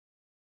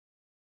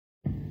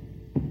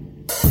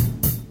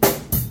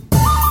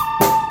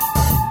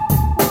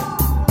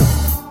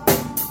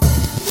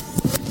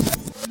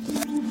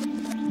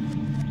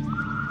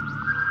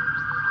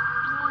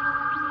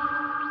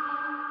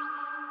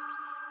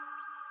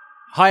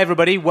Hi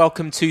everybody,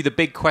 welcome to The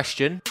Big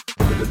Question.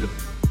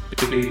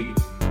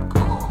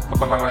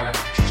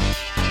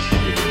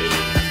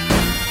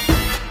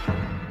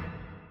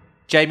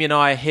 Jamie and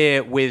I are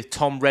here with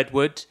Tom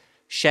Redwood,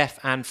 chef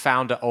and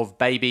founder of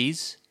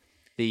Babies,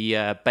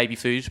 the baby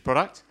food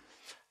product.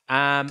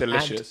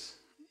 Delicious,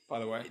 by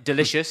the way.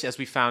 Delicious, as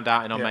we found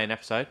out in our main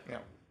episode. Yeah.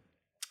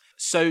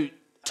 So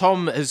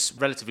Tom has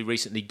relatively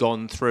recently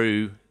gone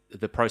through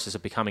the process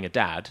of becoming a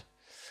dad,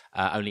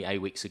 only 8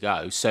 weeks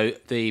ago. So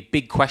the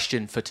big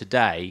question for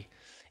today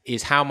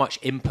is, how much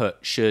input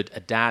should a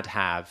dad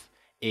have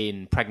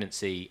in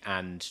pregnancy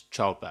and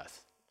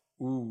childbirth?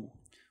 Ooh.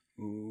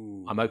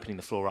 I'm opening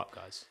the floor up,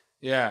 guys.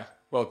 Yeah.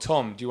 Well,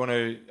 Tom, do you want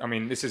to... I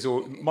mean, this is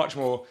all much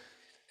more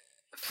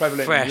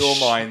prevalent Fresh. in your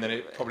mind than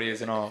it probably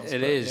is in ours.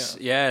 It is,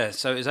 yeah.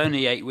 So it was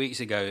only 8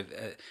 weeks ago.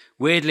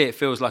 Weirdly, it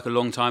feels like a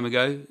long time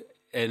ago.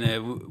 In a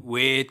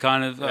weird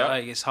kind of...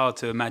 like, it's hard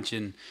to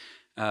imagine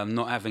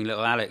not having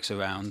little Alex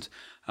around.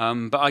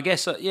 But I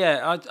guess, I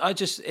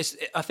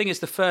think it's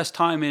the first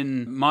time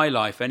in my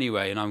life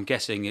anyway, and I'm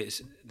guessing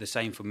it's the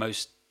same for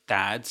most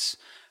dads,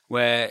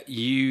 where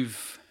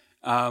you've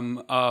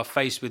are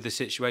faced with the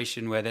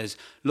situation where there's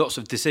lots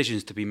of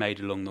decisions to be made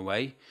along the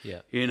way.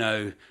 Yeah. You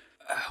know,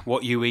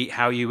 what you eat,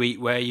 how you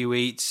eat, where you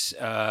eat,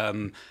 how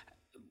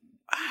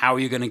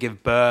you're going to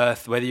give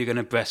birth, whether you're going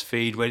to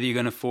breastfeed, whether you're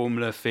going to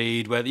formula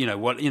feed, whether,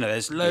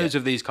 there's loads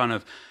of these kind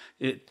of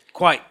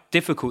quite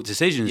difficult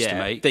decisions to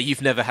make that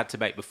you've never had to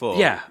make before.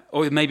 Yeah,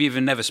 or maybe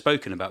even never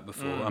spoken about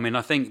before. I mean,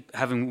 I think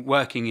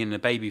working in the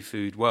baby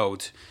food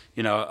world,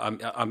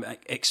 I'm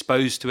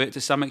exposed to it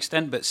to some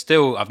extent, but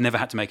still, I've never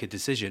had to make a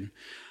decision.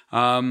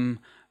 But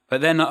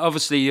then,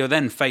 obviously, you're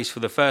then faced for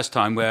the first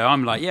time where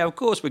I'm like, yeah, of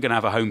course we're going to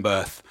have a home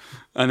birth.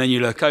 And then you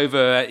look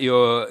over at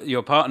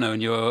your partner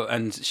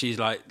and she's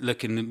like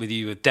looking with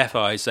you with death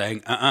eyes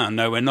saying,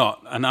 no, we're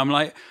not. And I'm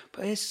like,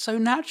 but it's so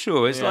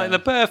natural. It's like the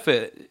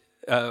perfect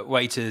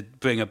way to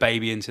bring a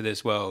baby into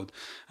this world.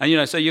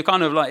 And, so you're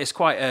kind of like, it's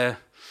quite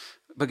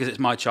because it's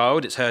my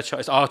child, it's her child,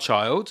 it's our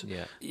child.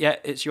 Yeah,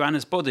 it's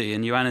Joanna's body,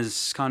 and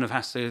Joanna's kind of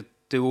has to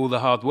do all the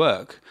hard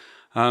work.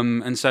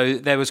 And so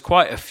there was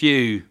quite a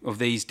few of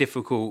these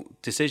difficult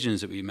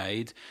decisions that we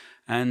made.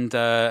 And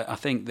I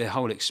think the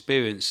whole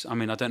experience, I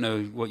mean, I don't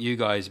know what you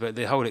guys, but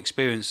the whole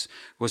experience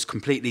was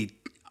completely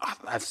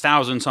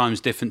 1,000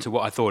 times different to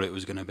what I thought it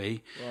was going to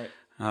be. Right.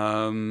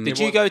 Did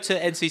you go to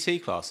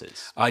NCT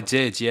classes? I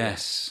did,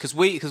 yes. Because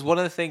one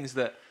of the things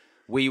that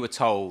we were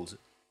told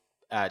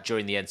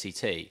during the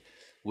NCT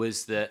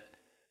was that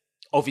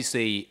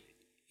obviously,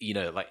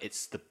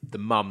 it's the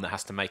mum that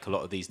has to make a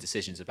lot of these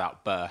decisions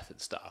about birth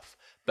and stuff.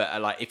 But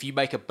if you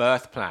make a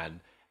birth plan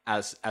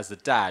as the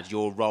dad,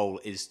 your role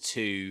is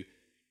to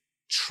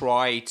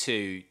try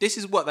to. This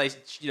is what they,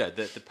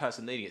 the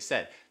person leading it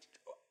said.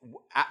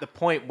 At the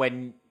point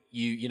when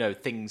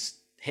things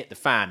hit the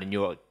fan and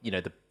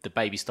the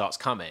baby starts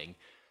coming,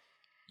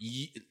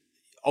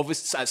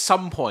 obviously at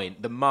some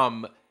point the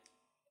mum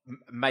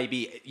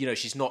maybe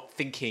she's not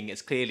thinking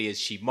as clearly as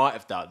she might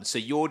have done. So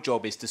your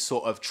job is to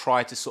sort of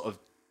try to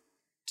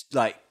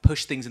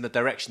push things in the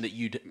direction that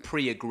you'd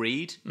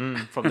pre-agreed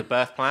from the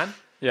birth plan.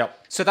 Yeah.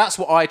 So that's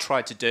what I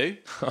tried to do,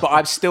 but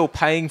I'm still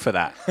paying for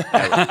that.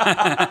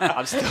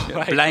 I'm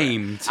still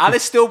blamed.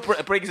 Alice still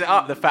brings it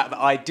up, the fact that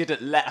I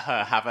didn't let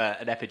her have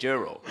an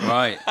epidural.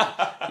 Right.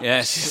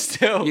 Yes.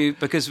 Still.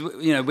 Because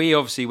we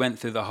obviously went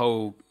through the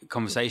whole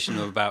conversation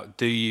about,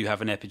 do you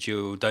have an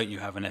epidural? Don't you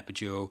have an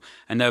epidural?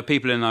 And there were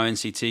people in our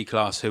NCT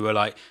class who were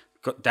like,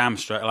 damn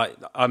straight, like,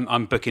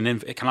 I'm booking in.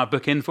 Can I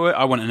book in for it?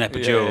 I want an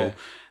epidural. Yeah.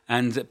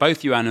 And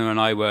both Joanna and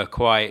I were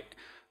quite,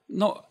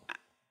 not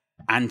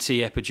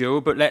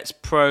anti-epidural, but let's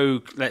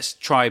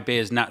try be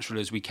as natural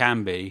as we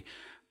can be.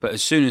 But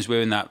as soon as we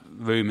were in that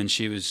room and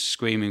she was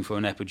screaming for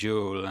an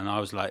epidural, and I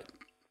was like,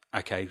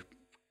 okay,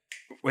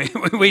 we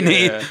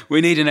need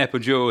an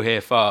epidural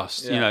here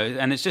fast,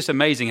 and it's just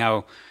amazing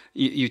how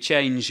you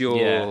change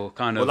your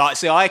kind of... Well,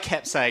 I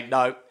kept saying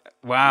no.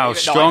 Wow,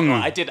 strong. No,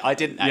 I didn't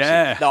actually.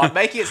 Yeah. No, I'm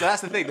making it. So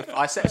that's the thing.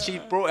 I said she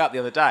brought it up the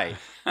other day,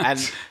 and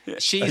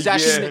she's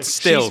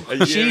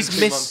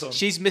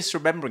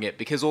misremembering it,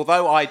 because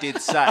although I did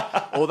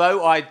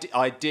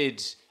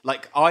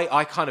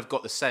I kind of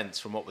got the sense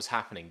from what was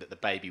happening that the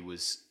baby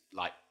was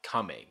like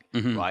coming,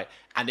 right?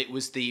 And it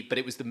was the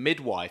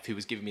midwife who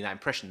was giving me that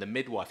impression. The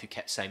midwife who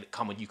kept saying,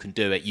 "Come on, you can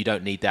do it. You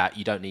don't need that.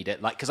 You don't need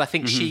it." Like, because I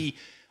think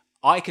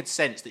I could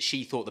sense that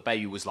she thought the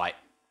baby was like,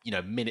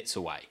 minutes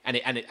away, and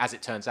as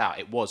it turns out,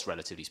 it was,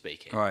 relatively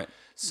speaking. Right.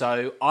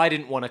 So I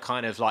didn't want to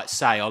kind of like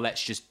say, "Oh,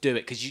 let's just do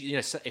it," because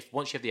if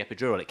once you have the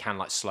epidural, it can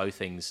like slow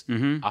things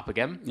up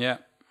again. Yeah.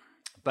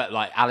 But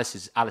like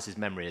Alice's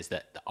memory is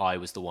that I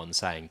was the one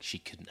saying she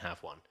couldn't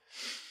have one.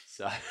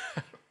 So.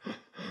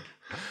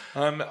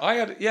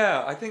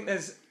 I think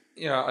there's,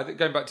 I think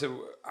going back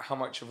to how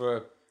much of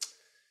a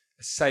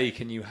say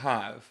can you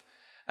have,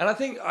 and I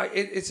think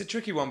it's a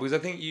tricky one, because I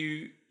think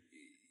you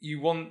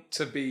want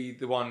to be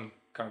the one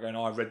kind of going,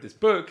 I read this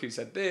book who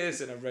said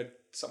this, and I read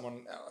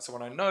someone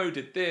I know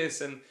did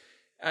this, and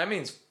I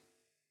mean,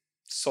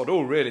 sod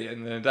all really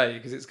in the day,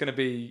 because it's going to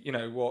be,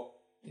 what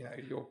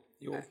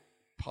your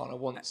partner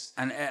wants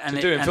to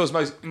do and feels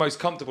most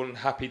comfortable and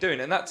happy doing,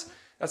 and that's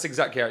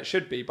exactly how it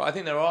should be. But I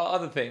think there are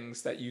other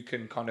things that you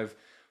can kind of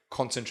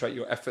concentrate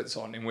your efforts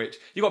on, in which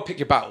you got to pick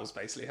your battles,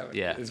 basically.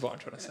 Is what I'm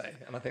trying to say.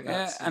 And I think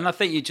that's I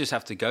think you just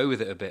have to go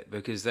with it a bit,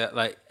 because that,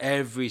 like,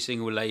 every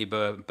single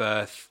labour,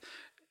 birth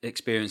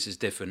experience is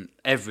different.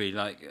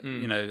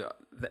 The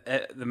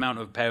amount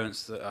of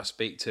parents that I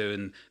speak to,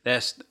 and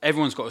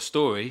everyone's got a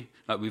story.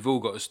 Like, we've all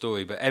got a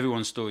story, but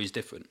everyone's story is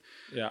different.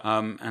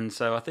 And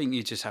so I think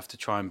you just have to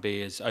try and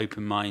be as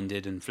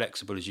open-minded and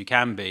flexible as you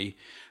can be.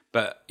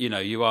 But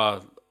you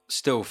are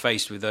still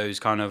faced with those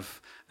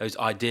those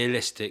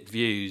idealistic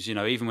views.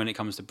 Even when it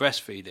comes to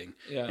breastfeeding,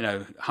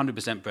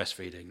 100%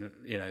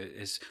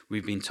 breastfeeding.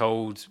 We've been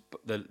told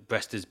the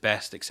breast is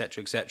best,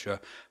 etc., etc.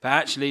 But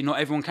actually, not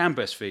everyone can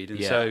breastfeed,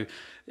 and so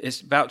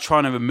it's about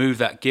trying to remove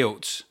that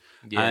guilt.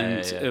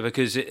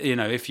 Because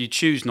if you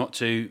choose not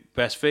to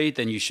breastfeed,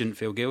 then you shouldn't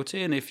feel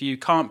guilty, and if you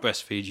can't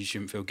breastfeed, you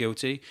shouldn't feel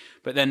guilty.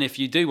 But then if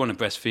you do want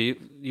to breastfeed,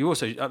 you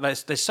also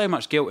there's so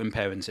much guilt in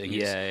parenting.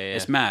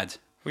 It's mad.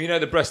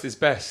 Well, the breast is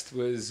best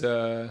was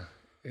a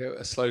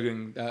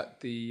slogan that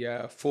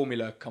the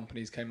formula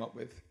companies came up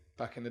with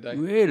back in the day.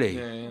 Really?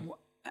 Yeah.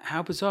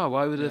 How bizarre!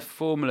 Why would a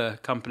formula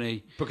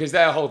company? Because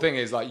their whole thing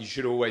is like, you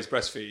should always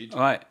breastfeed,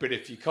 right? But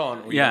if you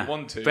can't or you don't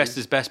want to, breast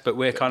is best, but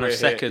we're kind of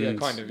second.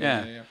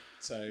 Yeah.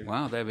 So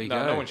wow, there we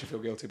go. No one should feel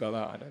guilty about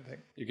that. I don't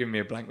think. You're giving me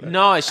a blank look.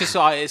 No, it's just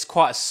it's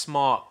quite a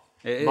smart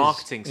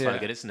marketing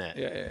slogan, isn't it?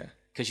 Yeah.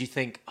 Because you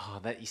think,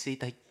 you see,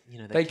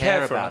 they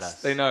care for about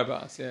us. They know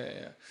about us.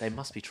 Yeah. They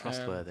must be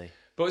trustworthy.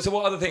 But so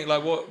what other things,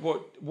 like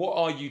what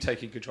are you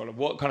taking control of?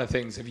 What kind of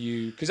things have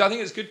you? Because I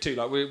think it's good too.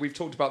 Like we've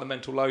talked about the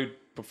mental load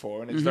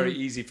before, and it's very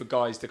easy for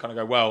guys to kind of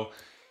go, well,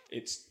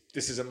 this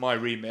isn't my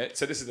remit.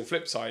 So this is the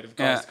flip side of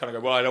guys to kind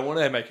of go, well, I don't want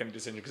to make any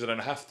decision because I don't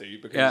have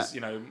to, because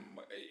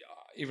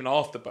even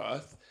after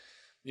birth,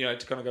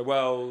 to kind of go,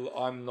 well,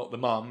 I'm not the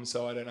mum,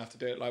 so I don't have to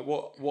do it. Like,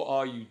 what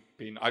are you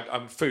being?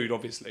 I'm food,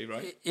 obviously,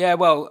 right? Yeah,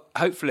 well,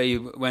 hopefully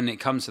when it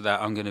comes to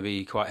that, I'm going to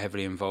be quite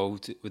heavily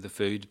involved with the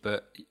food.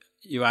 But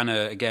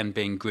Joanna, again,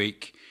 being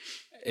Greek,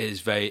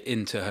 is very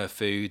into her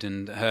food,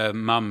 and her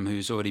mum,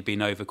 who's already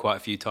been over quite a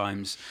few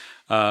times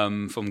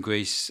from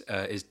Greece,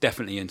 is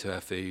definitely into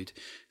her food.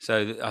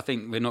 So I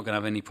think we're not going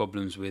to have any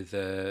problems with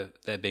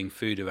there being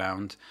food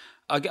around.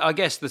 I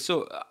guess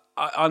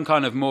I'm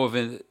kind of more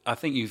of I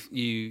think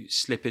you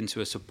slip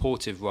into a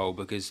supportive role,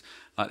 because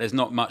there's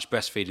not much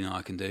breastfeeding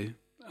I can do.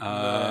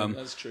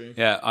 That's true.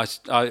 Yeah,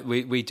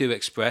 we do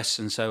express,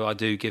 and so I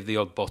do give the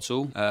odd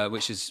bottle,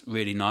 which is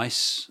really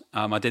nice.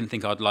 I didn't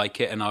think I'd like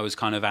it, and I was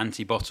kind of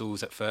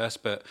anti-bottles at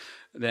first, but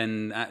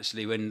then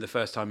actually when the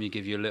first time you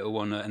give your little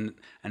one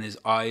and his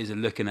eyes are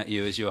looking at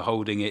you as you're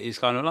holding it, it's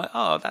kind of like,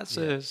 oh, that's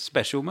a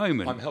special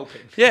moment. I'm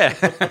helping. Yeah,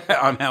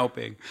 I'm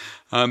helping.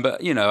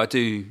 But I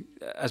do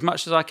as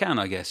much as I can,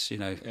 I guess.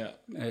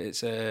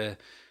 It's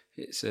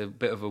a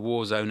bit of a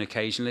war zone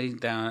occasionally,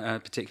 down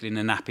particularly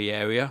in the nappy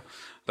area.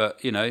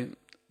 But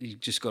you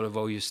just got to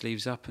roll your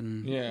sleeves up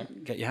and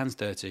get your hands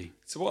dirty.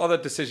 So, what other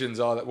decisions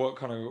are that? What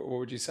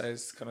would you say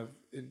is kind of,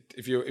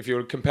 if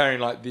you're comparing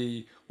like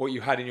what you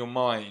had in your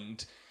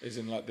mind, is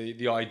in like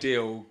the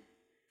ideal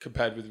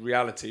compared with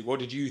reality? What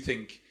did you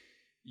think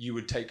you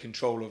would take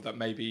control of that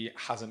maybe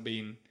hasn't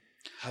been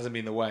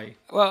the way?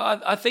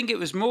 Well, I think it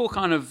was more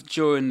kind of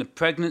during the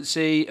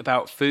pregnancy,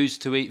 about foods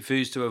to eat,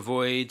 foods to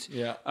avoid.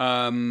 Yeah.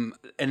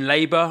 In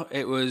labour,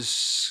 it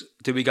was,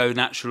 do we go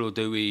natural or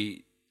do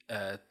we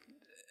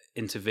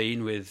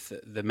intervene with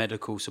the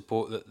medical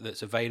support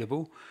that's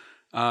available?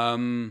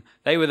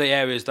 They were the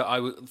areas that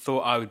I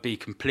thought I would be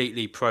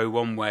completely pro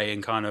one way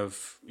and kind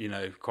of,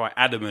 quite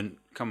adamant.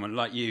 Come on,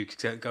 like you,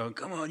 going,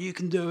 come on, you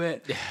can do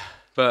it. Yeah.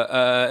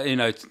 But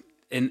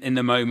in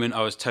the moment,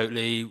 I was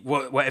totally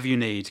whatever you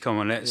need. Come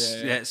on,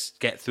 let's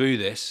get through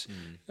this,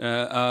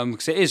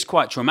 because it is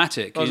quite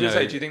traumatic. I was going to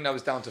say, do you think that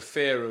was down to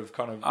fear of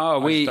kind of? Oh,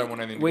 we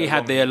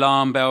had the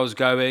alarm bells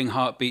going,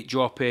 heartbeat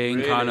dropping,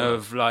 really? Kind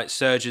of like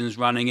surgeons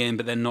running in,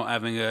 but then not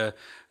having it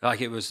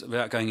was,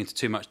 without going into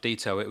too much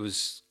detail. It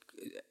was,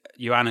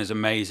 Joanna's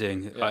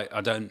amazing.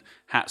 Yeah.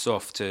 Hats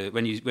off to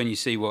when you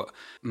see what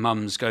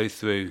mums go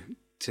through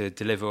to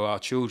deliver our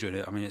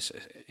children. I mean, it's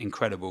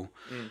incredible.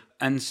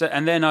 And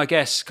then I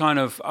guess kind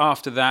of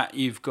after that,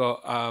 you've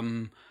got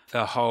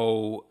the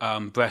whole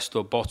breast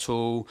or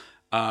bottle.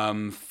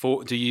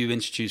 Do you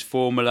introduce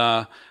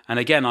formula? And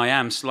again, I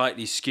am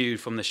slightly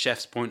skewed from the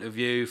chef's point of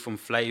view, from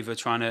flavour,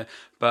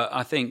 but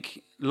I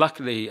think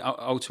luckily,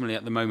 ultimately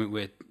at the moment,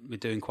 we're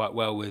doing quite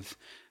well with,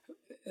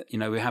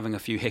 we're having a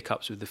few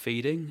hiccups with the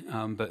feeding,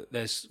 but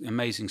there's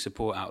amazing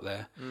support out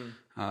there.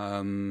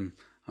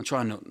 I'm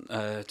trying not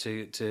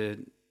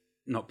to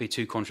not be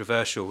too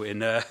controversial in.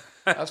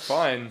 That's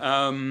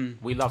fine.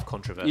 We love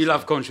controversial. You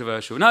love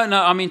controversial. No.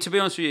 I mean, to be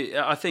honest with you,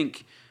 I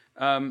think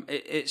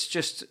it's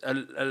just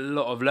a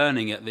lot of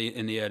learning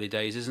in the early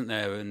days, isn't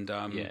there? And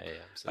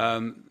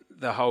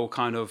the whole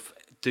kind of,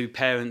 do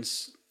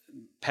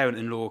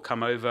parent-in-law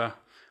come over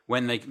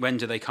when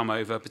do they come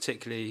over,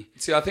 particularly?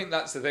 See, I think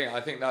that's the thing.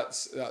 I think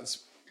that's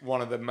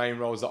one of the main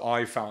roles that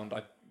I found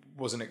I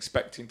wasn't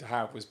expecting to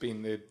have, was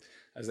being the,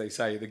 as they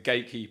say, the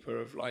gatekeeper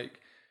of like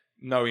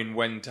knowing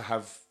when to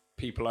have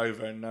people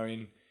over and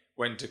knowing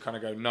when to kind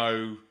of go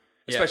no,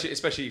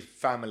 especially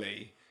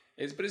family.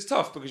 But it's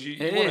tough because you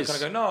want to kind of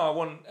go, no, I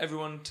want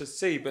everyone to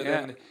see, but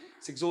then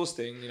it's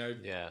exhausting, you know,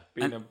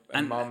 being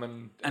a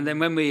mum and then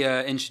when we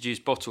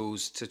introduced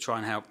bottles to try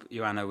and help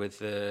Joanna with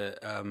the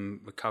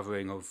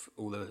recovering of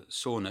all the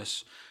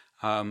soreness,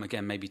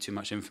 again, maybe too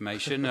much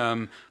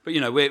information, but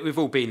you know, we've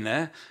all been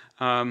there.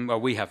 Well,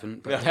 we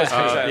haven't. But,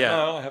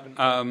 no, I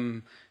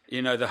haven't.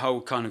 You know, the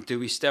whole kind of do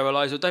we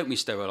sterilise or don't we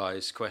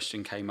sterilise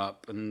question came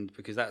up, and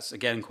because that's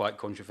again quite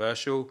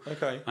controversial.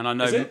 Okay. And I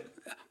know, is it?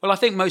 Well, I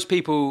think most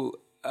people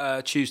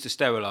choose to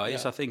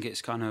sterilise. Yeah. I think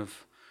it's kind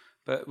of,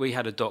 but we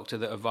had a doctor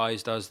that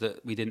advised us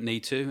that we didn't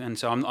need to, and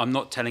so I'm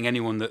not telling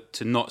anyone that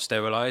to not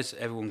sterilise.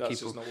 Everyone That's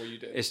just not what you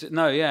do.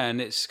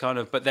 And it's kind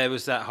of, but there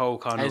was that whole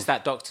kind of. Is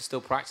that doctor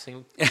still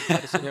practicing?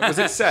 Was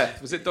it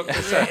Seth? Was it Dr.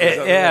 Seth?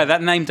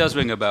 That name does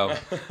ring a bell.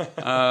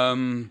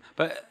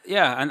 But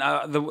yeah, and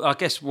I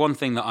guess one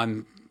thing that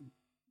I'm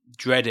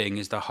dreading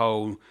is the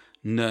whole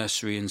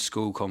nursery and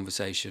school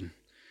conversation.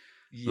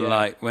 Yeah.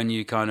 Like when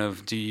you kind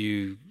of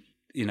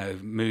you know,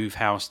 move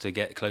house to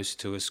get closer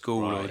to a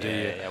school, or do you?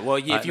 Yeah. Well,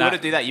 if you want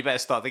to do that, you better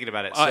start thinking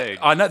about it soon.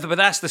 I know, but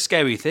that's the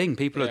scary thing.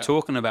 People are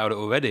talking about it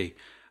already,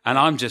 and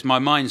my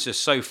mind's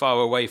just so far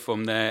away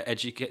from their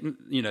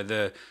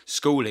the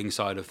schooling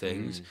side of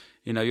things.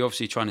 You know, you're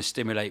obviously trying to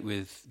stimulate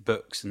with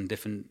books and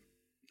different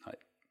like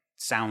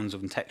sounds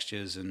and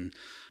textures,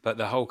 but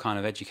the whole kind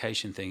of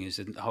education thing is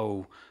a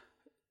whole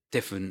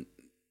different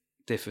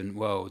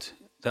world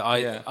that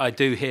I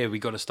do hear we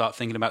got to start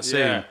thinking about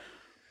soon. Yeah.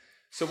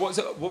 So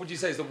what would you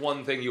say is the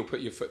one thing you'll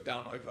put your foot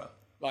down over?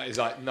 Like, it's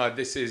like, no,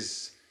 this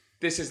is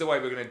the way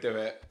we're going to do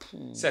it.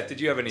 Seth, did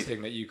you have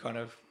anything that you kind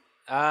of?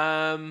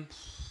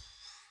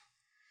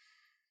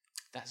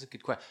 That's a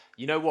good question.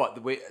 You know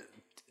what?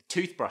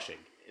 Toothbrushing,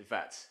 in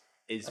fact,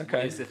 is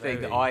the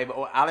thing that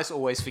Alice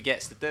always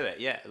forgets to do it.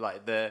 Yeah,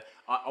 like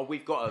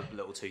we've got a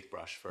little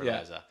toothbrush for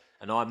Eliza,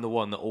 and I'm the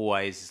one that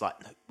always is like,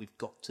 no, we've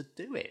got to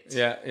do it.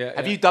 Yeah.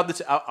 Have you done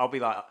the? I'll be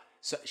like,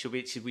 so should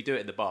we do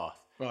it in the bath?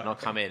 Right, and I'll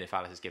come in if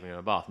Alice is giving her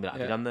a bath and be like,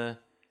 have you done the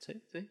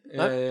tooth?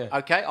 No? Yeah.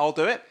 Okay, I'll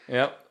do it.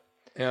 Yep.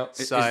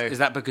 So is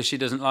that because she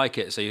doesn't like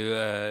it? So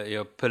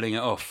you're pulling it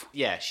off?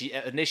 Yeah, she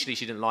initially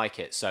didn't like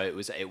it, so it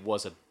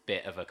was a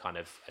bit of a kind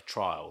of a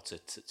trial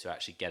to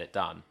actually get it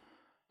done.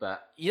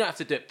 But you don't have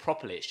to do it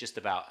properly. It's just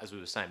about, as we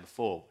were saying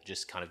before,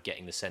 just kind of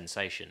getting the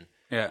sensation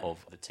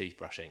of the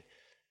toothbrushing,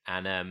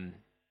 and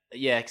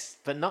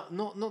but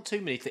not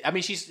too many things. I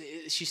mean,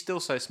 she's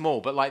still so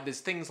small, but like there's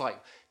things like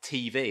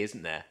TV,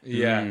 isn't there?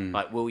 Yeah.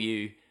 Like, will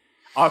you?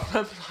 I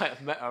remember like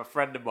I met a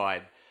friend of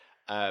mine,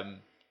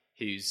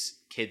 whose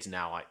kids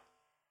now like,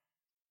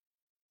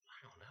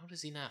 how old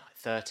is he now? Like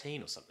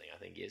 13 or something. I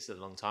think it's a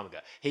long time ago.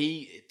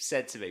 He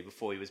said to me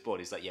before he was born,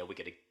 he's like, yeah, we're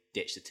gonna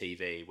ditch the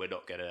TV. We're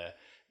not gonna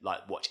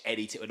like watch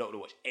any. We're not gonna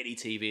watch any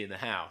TV in the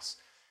house.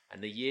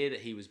 And the year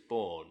that he was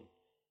born,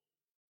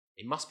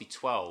 he must be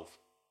 12.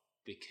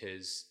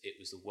 Because it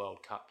was the World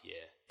Cup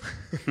year,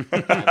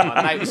 and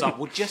my mate was like,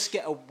 "We'll just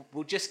get a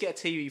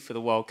TV for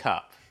the World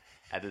Cup,"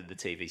 and then the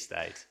TV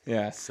stayed.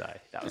 Yeah. So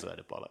that was a load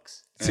of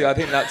bollocks. See, I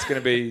think that's going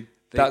to be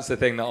that's the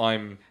thing that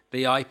I'm.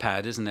 The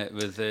iPad, isn't it?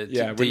 With the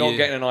we're not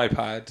getting an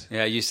iPad.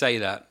 Yeah, you say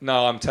that.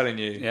 No, I'm telling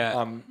you.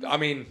 Yeah. I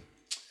mean,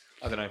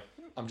 I don't know.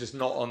 I'm just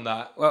not on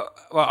that. Well,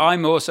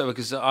 I'm also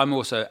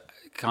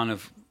kind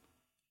of,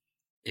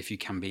 if you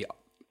can be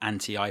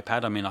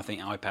anti-iPad. I mean, I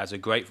think iPads are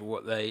great for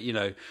what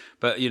they,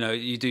 but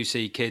you do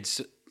see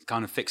kids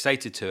kind of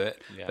fixated to it.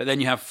 Yeah. But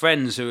then you have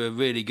friends who are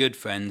really good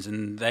friends,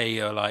 and they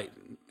are like,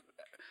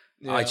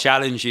 I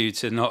challenge you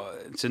to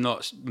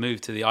not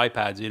move to the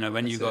iPad.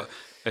 When you've got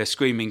a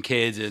screaming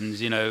kid,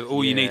 and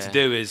all you need to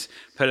do is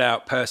pull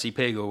out Percy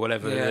Pig or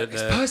whatever. Yeah,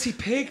 it's Percy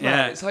Pig,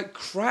 man. It's like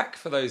crack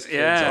for those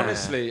kids.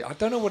 Honestly, I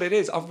don't know what it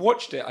is. I've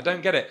watched it. I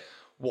don't get it.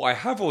 What I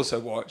have also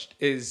watched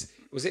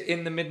was it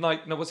In the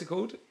Midnight? No, what's it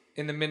called?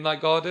 In the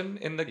Midnight Garden?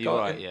 In the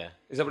garden? Right, yeah.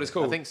 Is that what it's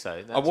called? I think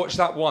so. I watched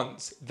that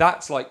once.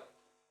 That's like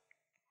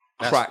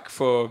crack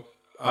for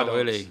adults.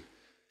 Really?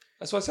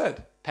 That's what I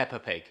said. Peppa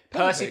Pig.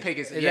 Percy Pig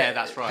is... Yeah,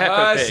 that's right.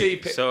 Percy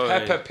Pig.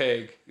 Peppa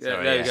Pig.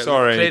 There you go.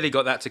 Sorry. Clearly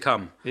got that to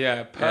come.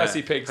 Yeah,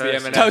 Percy Pig's the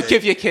M&M. Don't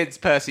give your kids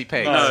Percy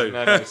Pig.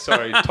 No,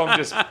 sorry. Tom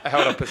just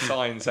held up a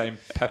sign saying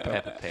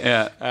Peppa Pig.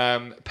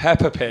 Yeah.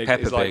 Peppa Pig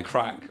is like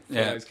crack for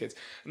those kids.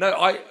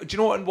 No, do you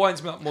know what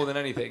winds me up more than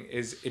anything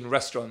is in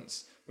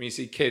restaurants when you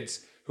see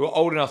kids who are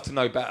old enough to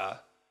know better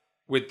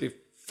with the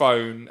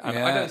phone. And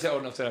I don't say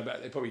old enough to know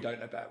better. They probably don't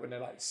know better when they're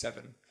like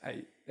 7,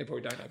 8. They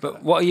probably don't know better.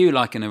 But what are you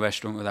like in a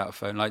restaurant without a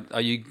phone? Like,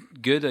 are you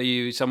good? Are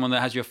you someone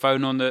that has your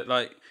phone on that,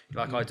 like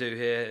I do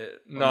here?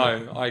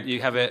 No,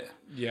 you have it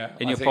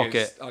in your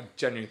pocket. I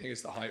genuinely think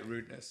it's the height of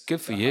rudeness.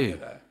 Good for you.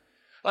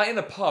 Like in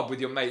a pub with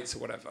your mates or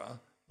whatever.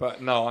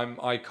 But no,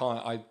 I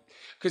can't.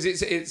 Because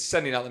it's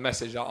sending out the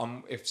message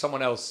that if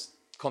someone else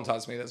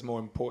contacts me that's more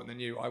important than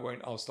you,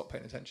 I'll stop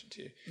paying attention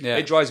to you. Yeah.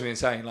 It drives me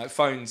insane. Like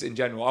phones in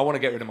general, I want to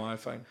get rid of my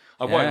iPhone.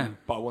 I won't,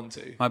 but I want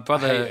to. My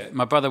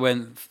brother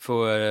went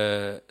for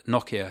a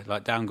Nokia,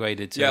 like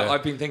downgraded to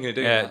I've been thinking of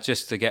doing that.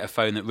 just to get a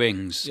phone that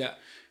rings. Yeah.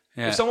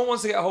 Yeah. If someone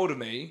wants to get a hold of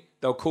me,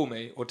 they'll call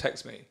me or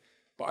text me,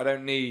 but I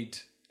don't need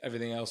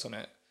everything else on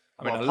it.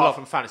 I mean, apart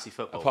from fantasy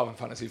football. Apart from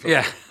fantasy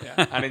football.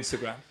 Yeah. And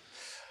Instagram.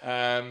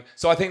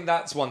 So I think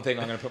that's one thing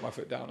I'm going to put my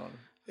foot down on.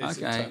 Is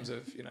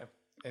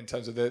in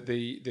terms of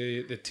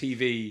the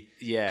TV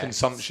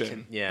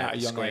consumption at a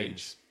young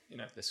age.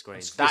 The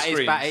screens. That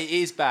is bad. It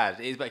is bad.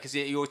 It is bad because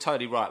you're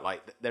totally right.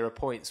 Like there are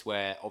points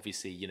where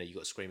obviously you've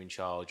got a screaming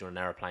child, you're on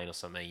an aeroplane or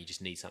something, you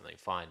just need something.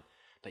 Fine.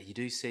 But you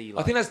do see.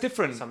 Like, I think that's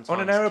different. On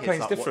an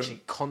aeroplane, it's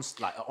different.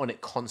 On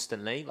it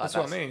constantly. That's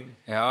what I mean.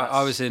 Yeah,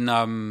 I was in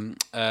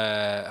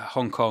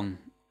Hong Kong,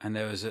 and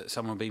there was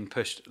someone being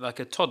pushed,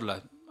 like a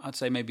toddler. I'd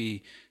say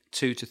maybe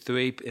 2 to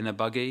 3 in a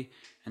buggy,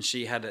 and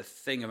she had a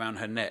thing around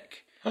her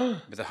neck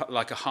with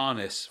like a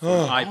harness for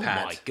an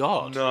iPad. Oh my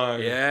god! No.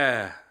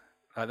 Yeah,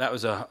 that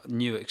was a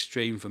new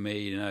extreme for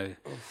me.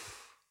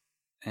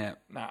 Yeah,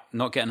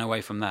 not getting away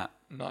from that.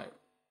 No.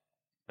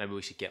 Maybe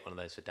we should get one of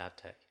those for Dad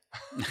Tech.